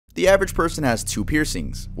The average person has 2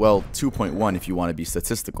 piercings. Well, 2.1 if you want to be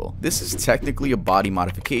statistical. This is technically a body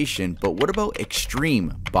modification, but what about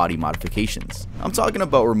extreme body modifications? I'm talking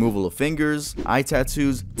about removal of fingers, eye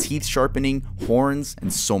tattoos, teeth sharpening, horns,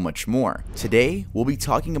 and so much more. Today, we'll be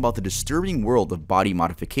talking about the disturbing world of body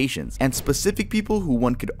modifications, and specific people who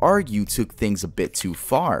one could argue took things a bit too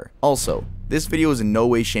far. Also, this video is in no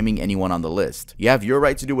way shaming anyone on the list. You have your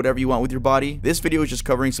right to do whatever you want with your body. This video is just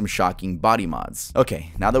covering some shocking body mods.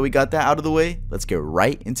 Okay, now that we got that out of the way, let's get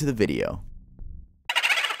right into the video.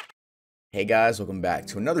 Hey guys, welcome back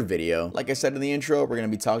to another video. Like I said in the intro, we're going to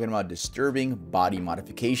be talking about disturbing body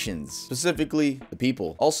modifications, specifically the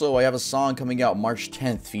people. Also, I have a song coming out March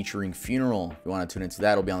 10th featuring Funeral. If you want to tune into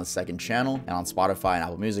that, it'll be on the second channel and on Spotify and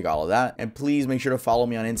Apple Music, all of that. And please make sure to follow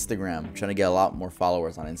me on Instagram. I'm trying to get a lot more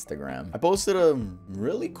followers on Instagram. I posted a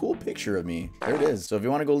really cool picture of me. There it is. So if you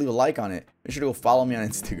want to go leave a like on it, make sure to go follow me on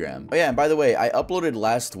Instagram. Oh yeah, and by the way, I uploaded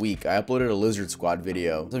last week. I uploaded a Lizard Squad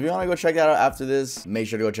video. So if you want to go check that out after this, make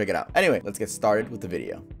sure to go check it out. Anyway, let's get started with the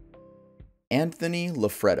video. Anthony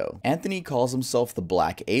Loffredo. Anthony calls himself the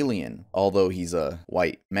Black Alien, although he's a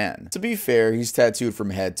white man. To be fair, he's tattooed from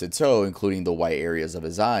head to toe, including the white areas of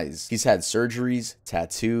his eyes. He's had surgeries,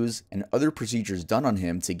 tattoos, and other procedures done on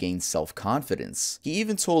him to gain self-confidence. He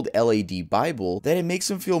even told LAD Bible that it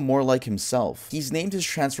makes him feel more like himself. He's named his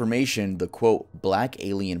transformation the quote, Black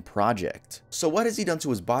Alien Project. So what has he done to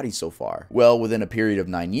his body so far? Well, within a period of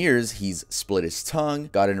 9 years, he's split his tongue,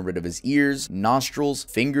 gotten rid of his ears, nostrils,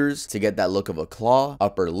 fingers to get that look of a claw,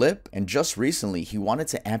 upper lip, and just recently he wanted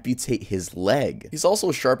to amputate his leg. He's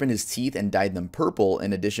also sharpened his teeth and dyed them purple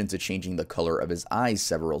in addition to changing the color of his eyes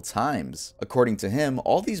several times. According to him,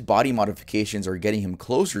 all these body modifications are getting him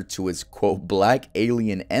closer to his quote Black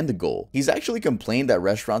Alien end goal. He's actually complained that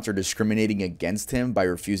restaurants are discriminating against him by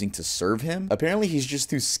refusing to serve him. Apparently he's just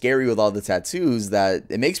too scary with all the tattoos that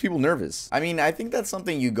it makes people nervous. I mean, I think that's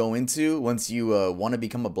something you go into once you want to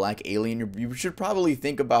become a black alien. You should probably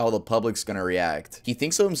think about how the public's gonna react. He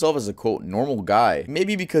thinks of himself as a quote normal guy,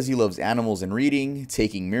 maybe because he loves animals and reading,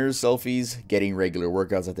 taking mirror selfies, getting regular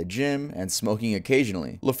workouts at the gym, and smoking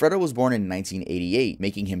occasionally. Loffredo was born in 1988,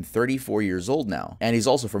 making him 34 years old now, and he's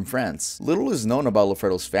also from France. Little is known about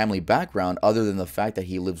Loffredo's family background other than the fact that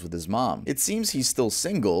he lives with his mom. It seems he's still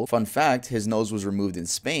single. Fun fact, his nose was removed in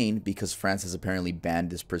Spain because France has apparently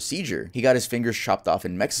banned this procedure. He got his fingers chopped off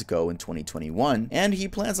in Mexico in 2021, and he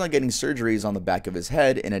plans on getting surgeries on the back of his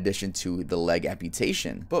head in addition to the leg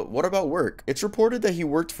amputation. But what about work? It's reported that he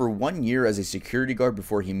worked for 1 year as a security guard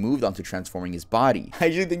before he moved on to transforming his body. I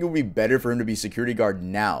actually think it would be better for him to be security guard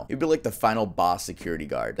now. It'd be like the final boss security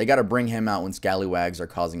guard. They gotta bring him out when scallywags are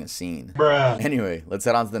causing a scene. Bruh. Anyway, let's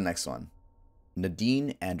head on to the next one.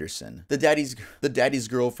 Nadine Anderson. The daddy's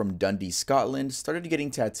girl from Dundee, Scotland, started getting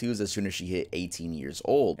tattoos as soon as she hit 18 years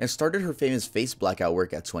old and started her famous face blackout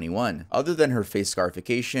work at 21. Other than her face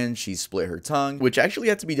scarification, she split her tongue, which actually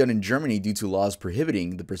had to be done in Germany due to laws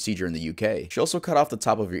prohibiting the procedure in the UK. She also cut off the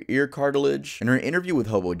top of her ear cartilage. In her interview with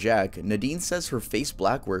Hobo Jack, Nadine says her face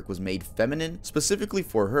black work was made feminine specifically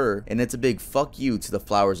for her, and it's a big fuck you to the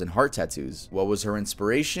flowers and heart tattoos. What was her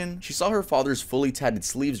inspiration? She saw her father's fully tatted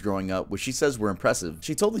sleeves growing up, which she says were impressive.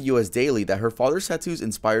 She told the US Daily that her father's tattoos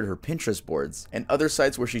inspired her Pinterest boards and other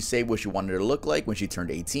sites where she saved what she wanted to look like when she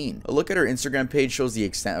turned 18. A look at her Instagram page shows the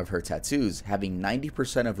extent of her tattoos, having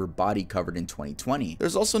 90% of her body covered in 2020.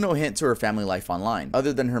 There's also no hint to her family life online,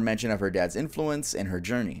 other than her mention of her dad's influence in her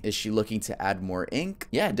journey. Is she looking to add more ink?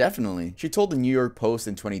 Yeah, definitely. She told the New York Post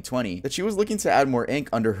in 2020 that she was looking to add more ink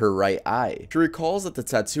under her right eye. She recalls that the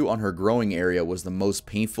tattoo on her growing area was the most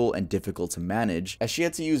painful and difficult to manage, as she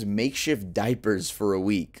had to use makeshift diapers for a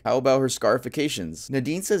week. How about her scarifications?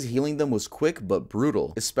 Nadine says healing them was quick but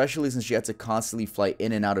brutal, especially since she had to constantly fly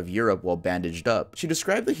in and out of Europe while bandaged up. She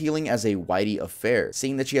described the healing as a whitey affair,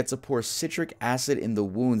 saying that she had to pour citric acid in the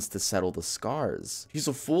wounds to settle the scars. She's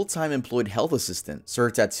a full-time employed health assistant, so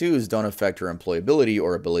her tattoos don't affect her employability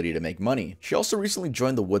or ability to make money. She also recently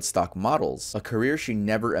joined the Woodstock Models, a career she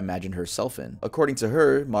never imagined herself in. According to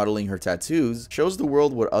her, modeling her tattoos shows the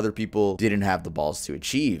world what other people didn't have the balls to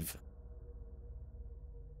achieve.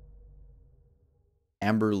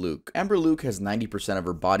 Amber Luke. Amber Luke has 90% of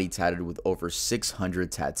her body tatted with over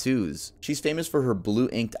 600 tattoos. She's famous for her blue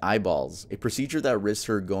inked eyeballs, a procedure that risked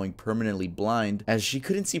her going permanently blind as she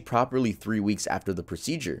couldn't see properly 3 weeks after the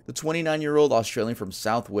procedure. The 29-year-old Australian from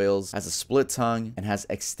South Wales has a split tongue and has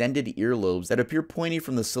extended earlobes that appear pointy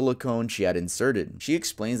from the silicone she had inserted. She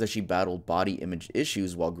explains that she battled body image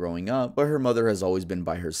issues while growing up, but her mother has always been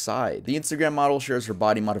by her side. The Instagram model shares her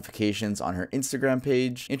body modifications on her Instagram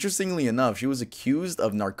page. Interestingly enough, she was accused accused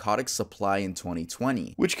of narcotic supply in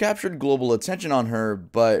 2020, which captured global attention on her,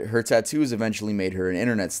 but her tattoos eventually made her an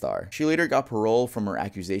internet star. She later got parole from her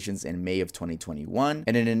accusations in May of 2021,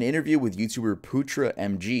 and in an interview with YouTuber Putra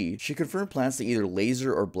MG, she confirmed plans to either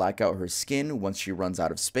laser or black out her skin once she runs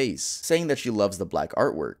out of space, saying that she loves the black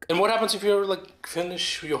artwork. And what happens if you ever like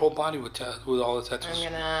finish your whole body with all the tattoos?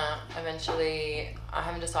 I'm gonna eventually, I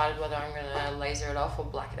haven't decided whether I'm gonna laser it off or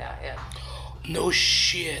black it out yet. No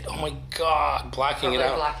shit. Oh my god. Blacking it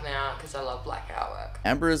out. Blacking it out because I love black artwork.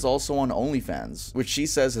 Amber is also on OnlyFans, which she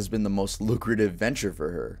says has been the most lucrative venture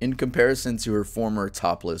for her, in comparison to her former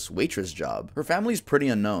topless waitress job. Her family's pretty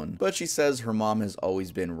unknown, but she says her mom has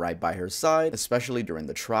always been right by her side, especially during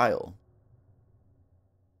the trial.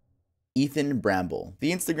 Ethan Bramble,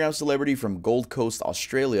 the Instagram celebrity from Gold Coast,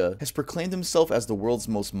 Australia, has proclaimed himself as the world's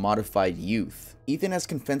most modified youth. Ethan has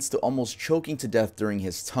confessed to almost choking to death during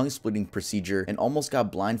his tongue-splitting procedure and almost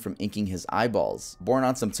got blind from inking his eyeballs. Born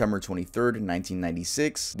on September 23rd,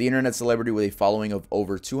 1996, the internet celebrity with a following of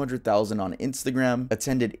over 200,000 on Instagram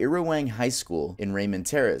attended Irrawang High School in Raymond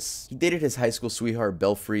Terrace. He dated his high school sweetheart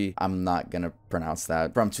Belfry, I'm not gonna pronounce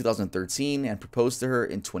that, from 2013 and proposed to her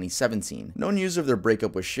in 2017. No news of their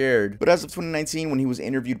breakup was shared, but as of 2019, when he was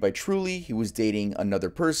interviewed by Truly, he was dating another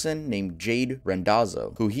person named Jade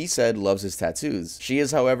Rendazzo, who he said loves his tattoos. She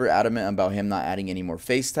is, however, adamant about him not adding any more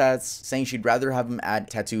face tats, saying she'd rather have him add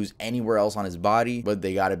tattoos anywhere else on his body, but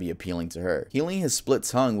they gotta be appealing to her. Healing his split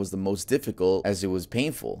tongue was the most difficult as it was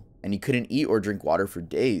painful, and he couldn't eat or drink water for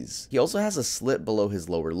days. He also has a slit below his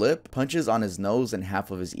lower lip, punches on his nose, and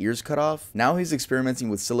half of his ears cut off. Now he's experimenting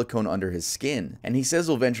with silicone under his skin, and he says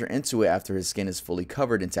he'll venture into it after his skin is fully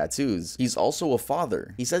covered in tattoos. He's also a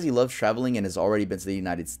father. He says he loves traveling and has already been to the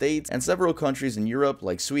United States and several countries in Europe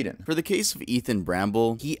like Sweden. For the case of Ethan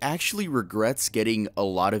Bramble, he actually regrets getting a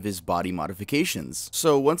lot of his body modifications.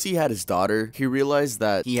 So once he had his daughter, he realized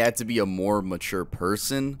that he had to be a more mature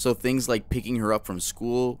person, so things like picking her up from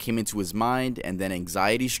school came into his mind, and then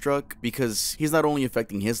anxiety struck because he's not only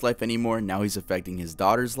affecting his life anymore, now he's affecting his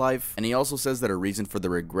daughter's life. And he also says that a reason for the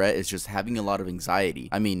regret is just having a lot of anxiety.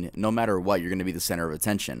 I mean, no matter what, you're going to be the center of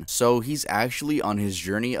attention. So he's actually on his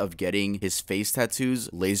journey of getting his face tattoos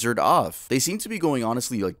lasered off. They seem to be going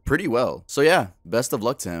honestly like pretty well. So yeah, best of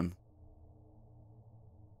luck to him.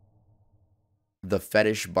 The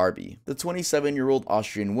fetish Barbie. The 27-year-old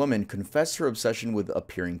Austrian woman confessed her obsession with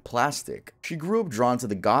appearing plastic. She grew up drawn to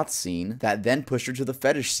the goth scene that then pushed her to the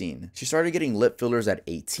fetish scene. She started getting lip fillers at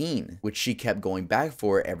 18, which she kept going back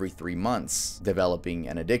for every 3 months, developing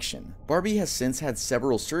an addiction. Barbie has since had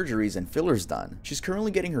several surgeries and fillers done. She's currently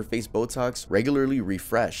getting her face Botox regularly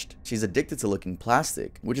refreshed. She's addicted to looking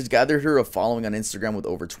plastic, which has gathered her a following on Instagram with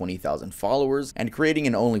over 20,000 followers and creating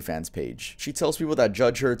an OnlyFans page. She tells people that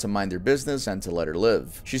judge her to mind their business and to let her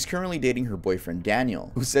live. She's currently dating her boyfriend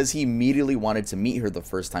Daniel, who says he immediately wanted to meet her the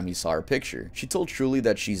first time he saw her picture. She told Truly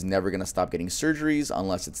that she's never gonna stop getting surgeries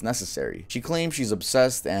unless it's necessary. She claims she's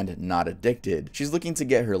obsessed and not addicted. She's looking to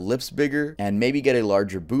get her lips bigger and maybe get a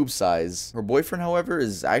larger boob size. Her boyfriend, however,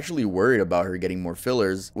 is actually worried about her getting more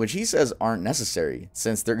fillers, which he says aren't necessary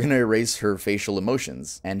since they're gonna erase her facial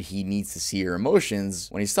emotions, and he needs to see her emotions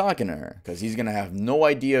when he's talking to her because he's gonna have no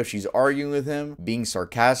idea if she's arguing with him, being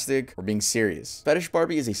sarcastic, or being serious. Fetish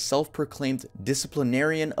Barbie is a self-proclaimed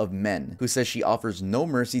disciplinarian of men who says she offers no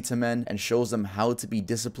mercy to men and shows them how to be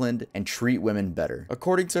disciplined and treat women better.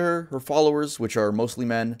 According to her, her followers, which are mostly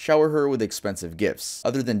men, shower her with expensive gifts.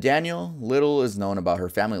 Other than Daniel, little is known about her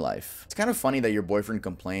family life. It's kind of funny that your boyfriend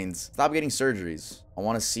complains, "Stop getting surgeries. I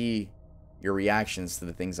want to see your reactions to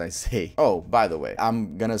the things I say." Oh, by the way,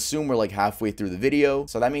 I'm gonna assume we're like halfway through the video,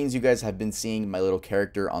 so that means you guys have been seeing my little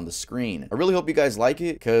character on the screen. I really hope you guys like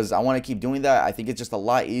it because I want to keep doing that. I think it's just a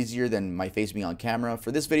lot easier than my face being on camera.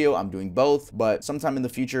 For this video, I'm doing both, but sometime in the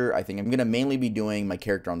future, I think I'm gonna mainly be doing my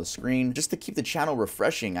character on the screen just to keep the channel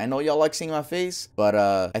refreshing. I know y'all like seeing my face, but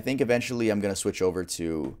I think eventually I'm gonna switch over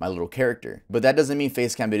to my little character. But that doesn't mean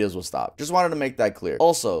face cam videos will stop. Just wanted to make that clear.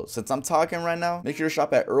 Also, since I'm talking right now, make sure to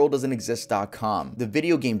shop at earldoesn'texist.com. The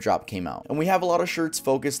video game drop came out, and we have a lot of shirts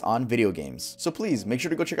focused on video games. So please make sure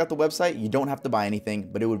to go check out the website. You don't have to buy anything,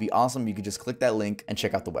 but it would be awesome if you could just click that link and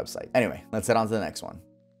check out the website. Anyway, let's head on to the next one.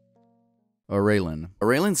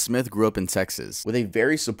 Orylan Smith grew up in Texas with a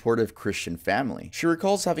very supportive Christian family. She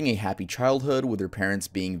recalls having a happy childhood with her parents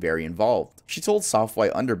being very involved. She told Soft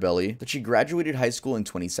White Underbelly that she graduated high school in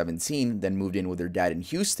 2017, then moved in with her dad in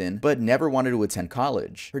Houston, but never wanted to attend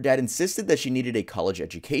college. Her dad insisted that she needed a college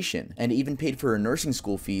education and even paid for her nursing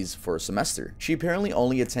school fees for a semester. She apparently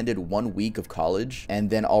only attended 1 week of college and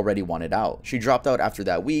then already wanted out. She dropped out after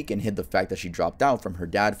that week and hid the fact that she dropped out from her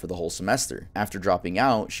dad for the whole semester. After dropping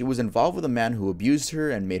out, she was involved with a man man who abused her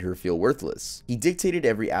and made her feel worthless. He dictated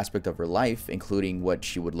every aspect of her life, including what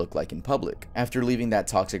she would look like in public. After leaving that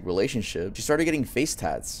toxic relationship, she started getting face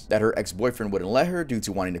tats that her ex-boyfriend wouldn't let her due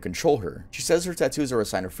to wanting to control her. She says her tattoos are a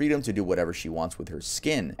sign of freedom to do whatever she wants with her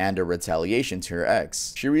skin, and a retaliation to her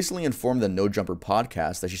ex. She recently informed the No Jumper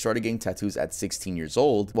podcast that she started getting tattoos at 16 years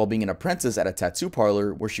old while being an apprentice at a tattoo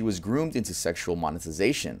parlor where she was groomed into sexual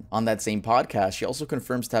monetization. On that same podcast, she also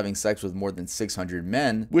confirms to having sex with more than 600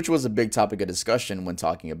 men, which was a big topic of discussion when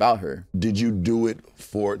talking about her. Did you do it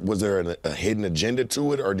was there a hidden agenda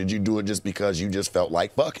to it, or did you do it just because you just felt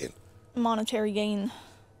like fucking? Monetary gain.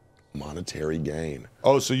 Monetary gain.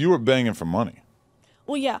 Oh, so you were banging for money?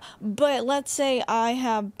 Well, yeah, but let's say I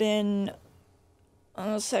have been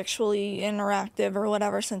sexually interactive or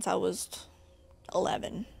whatever since I was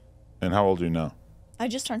 11. And how old are you now? I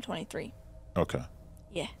just turned 23. Okay.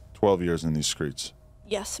 Yeah. 12 years in these streets.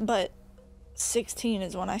 Yes, but 16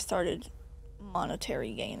 is when I started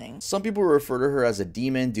monetary gaining. Some people refer to her as a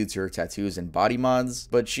demon due to her tattoos and body mods,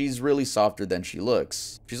 but she's really softer than she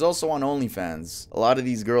looks. She's also on OnlyFans. A lot of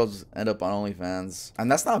these girls end up on OnlyFans,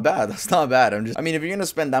 and that's not bad. That's not bad. I mean, if you're gonna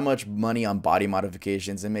spend that much money on body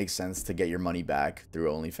modifications, it makes sense to get your money back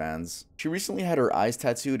through OnlyFans. She recently had her eyes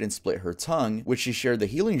tattooed and split her tongue, which she shared the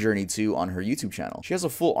healing journey to on her YouTube channel. She has a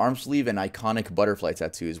full arm sleeve and iconic butterfly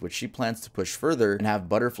tattoos, which she plans to push further and have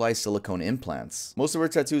butterfly silicone implants. Most of her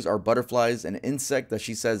tattoos are butterflies, an insect that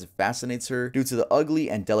she says fascinates her due to the ugly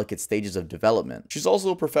and delicate stages of development. She's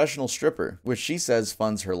also a professional stripper, which she says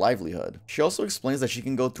funds her livelihood. She also explains that she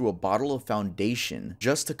can go through a bottle of foundation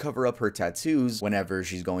just to cover up her tattoos whenever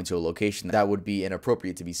she's going to a location that would be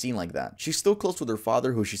inappropriate to be seen like that. She's still close with her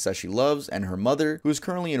father, who she says she loves, and her mother, who is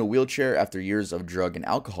currently in a wheelchair after years of drug and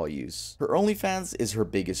alcohol use. Her OnlyFans is her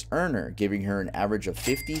biggest earner, giving her an average of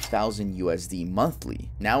 50,000 USD monthly.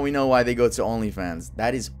 Now we know why they go to OnlyFans.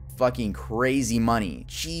 That is fucking crazy money.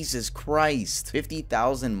 Jesus Christ.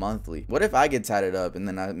 50,000 monthly. What if I get tatted up and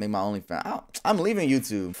then I make my OnlyFans? I'm leaving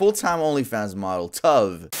YouTube. Full-time OnlyFans model.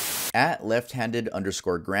 Tuv. At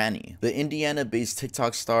left-handed_granny. The Indiana-based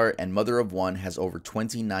TikTok star and mother of one has over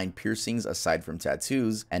 29 piercings aside from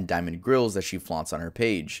tattoos and diamond grills that she flaunts on her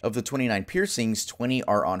page. Of the 29 piercings, 20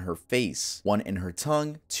 are on her face, 1 in her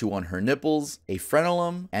tongue, 2 on her nipples, a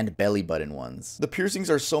frenulum, and belly button ones. The piercings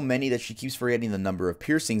are so many that she keeps forgetting the number of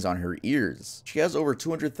piercings on her ears. She has over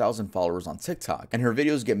 200,000 followers on TikTok, and her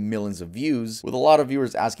videos get millions of views, with a lot of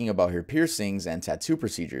viewers asking about her piercings and tattoo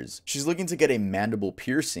procedures. She's looking to get a mandible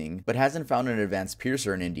piercing, but hasn't found an advanced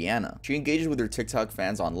piercer in Indiana. She engages with her TikTok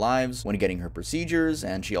fans on lives when getting her procedures,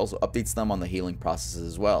 and she also updates them on the healing processes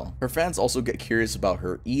as well. Her fans also get curious about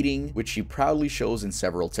her eating, which she proudly shows in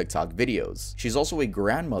several TikTok videos. She's also a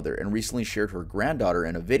grandmother and recently shared her granddaughter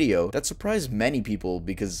in a video that surprised many people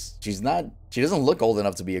because she doesn't look old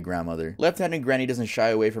enough to be a grandmother. Left-handed Granny doesn't shy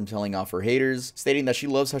away from telling off her haters, stating that she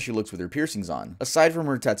loves how she looks with her piercings on. Aside from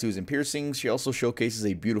her tattoos and piercings, she also showcases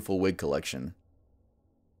a beautiful wig collection.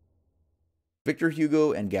 Victor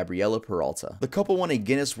Hugo and Gabriela Peralta. The couple won a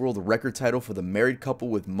Guinness World Record title for the married couple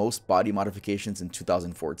with most body modifications in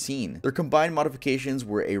 2014. Their combined modifications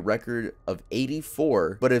were a record of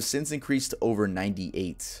 84, but have since increased to over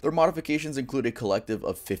 98. Their modifications include a collective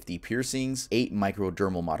of 50 piercings, 8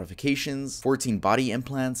 microdermal modifications, 14 body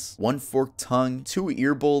implants, 1 forked tongue, 2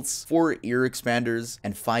 ear bolts, 4 ear expanders,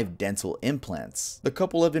 and 5 dental implants. The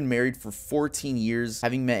couple have been married for 14 years,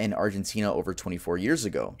 having met in Argentina over 24 years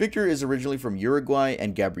ago. Victor is originally from Uruguay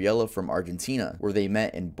and Gabriela from Argentina, where they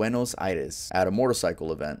met in Buenos Aires at a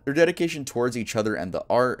motorcycle event. Their dedication towards each other and the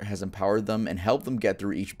art has empowered them and helped them get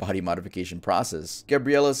through each body modification process.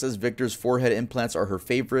 Gabriela says Victor's forehead implants are her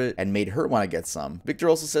favorite and made her want to get some. Victor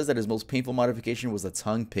also says that his most painful modification was the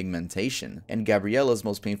tongue pigmentation, and Gabriela's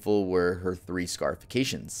most painful were her 3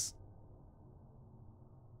 scarifications.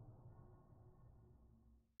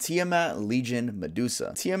 Tiamat Legion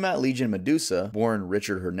Medusa. Tiamat Legion Medusa, born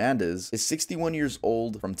Richard Hernandez, is 61 years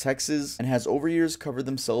old from Texas and has over years covered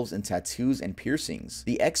themselves in tattoos and piercings.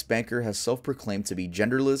 The ex-banker has self-proclaimed to be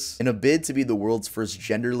genderless in a bid to be the world's first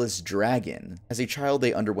genderless dragon. As a child,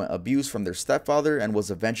 they underwent abuse from their stepfather and was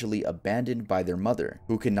eventually abandoned by their mother,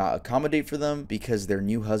 who could not accommodate for them because their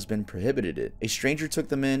new husband prohibited it. A stranger took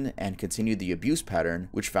them in and continued the abuse pattern,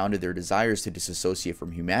 which founded their desires to disassociate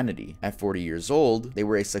from humanity. At 40 years old, they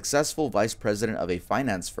were a successful vice president of a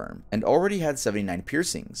finance firm and already had 79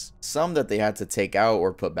 piercings, some that they had to take out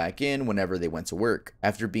or put back in whenever they went to work.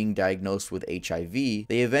 After being diagnosed with HIV,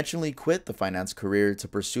 they eventually quit the finance career to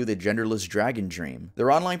pursue the genderless dragon dream.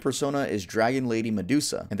 Their online persona is Dragon Lady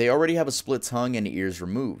Medusa, and they already have a split tongue and ears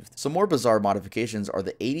removed. Some more bizarre modifications are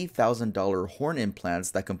the $80,000 horn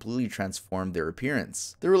implants that completely transformed their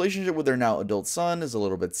appearance. Their relationship with their now adult son is a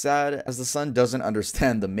little bit sad, as the son doesn't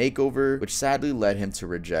understand the makeover, which sadly led him to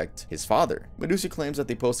reject his father. Medusa claims that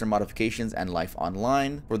they post their modifications and life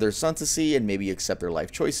online for their son to see and maybe accept their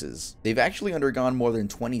life choices. They've actually undergone more than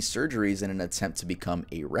 20 surgeries in an attempt to become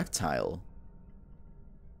a reptile.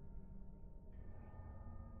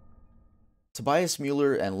 Tobias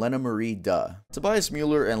Muller and Lena Marie Duh. Tobias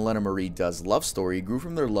Muller and Lena Marie Duh's love story grew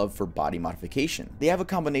from their love for body modification. They have a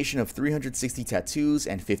combination of 360 tattoos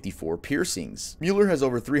and 54 piercings. Muller has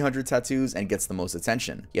over 300 tattoos and gets the most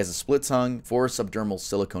attention. He has a split tongue, 4 subdermal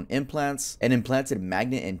silicone implants, an implanted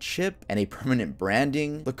magnet and chip, and a permanent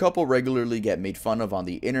branding. The couple regularly get made fun of on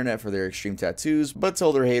the internet for their extreme tattoos, but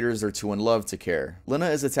tell their haters they're too in love to care. Lena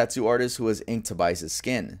is a tattoo artist who has inked Tobias'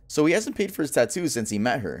 skin, so he hasn't paid for his tattoos since he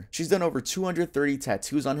met her. She's done over 230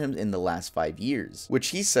 tattoos on him in the last 5 years, which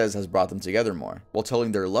he says has brought them together more. While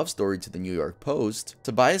telling their love story to the New York Post,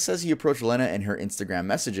 Tobias says he approached Lena in her Instagram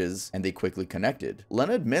messages and they quickly connected.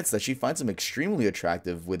 Lena admits that she finds him extremely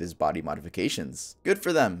attractive with his body modifications. Good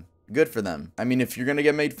for them. Good for them. I mean, if you're gonna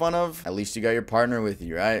get made fun of, at least you got your partner with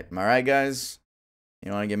you, right? Am I right, guys? You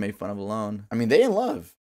don't wanna get made fun of alone. I mean, they in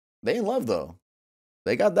love. They in love, though.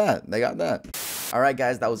 They got that. They got that. Alright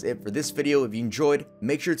guys, that was it for this video. If you enjoyed,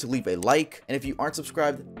 make sure to leave a like, and if you aren't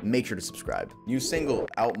subscribed, make sure to subscribe. New single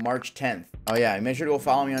out March 10th. Oh yeah, make sure to go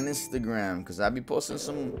follow me on Instagram, because I'll be posting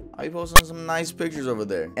some nice pictures over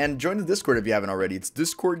there. And join the Discord if you haven't already. It's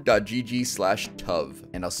discord.gg/tuv.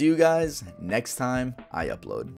 And I'll see you guys next time I upload.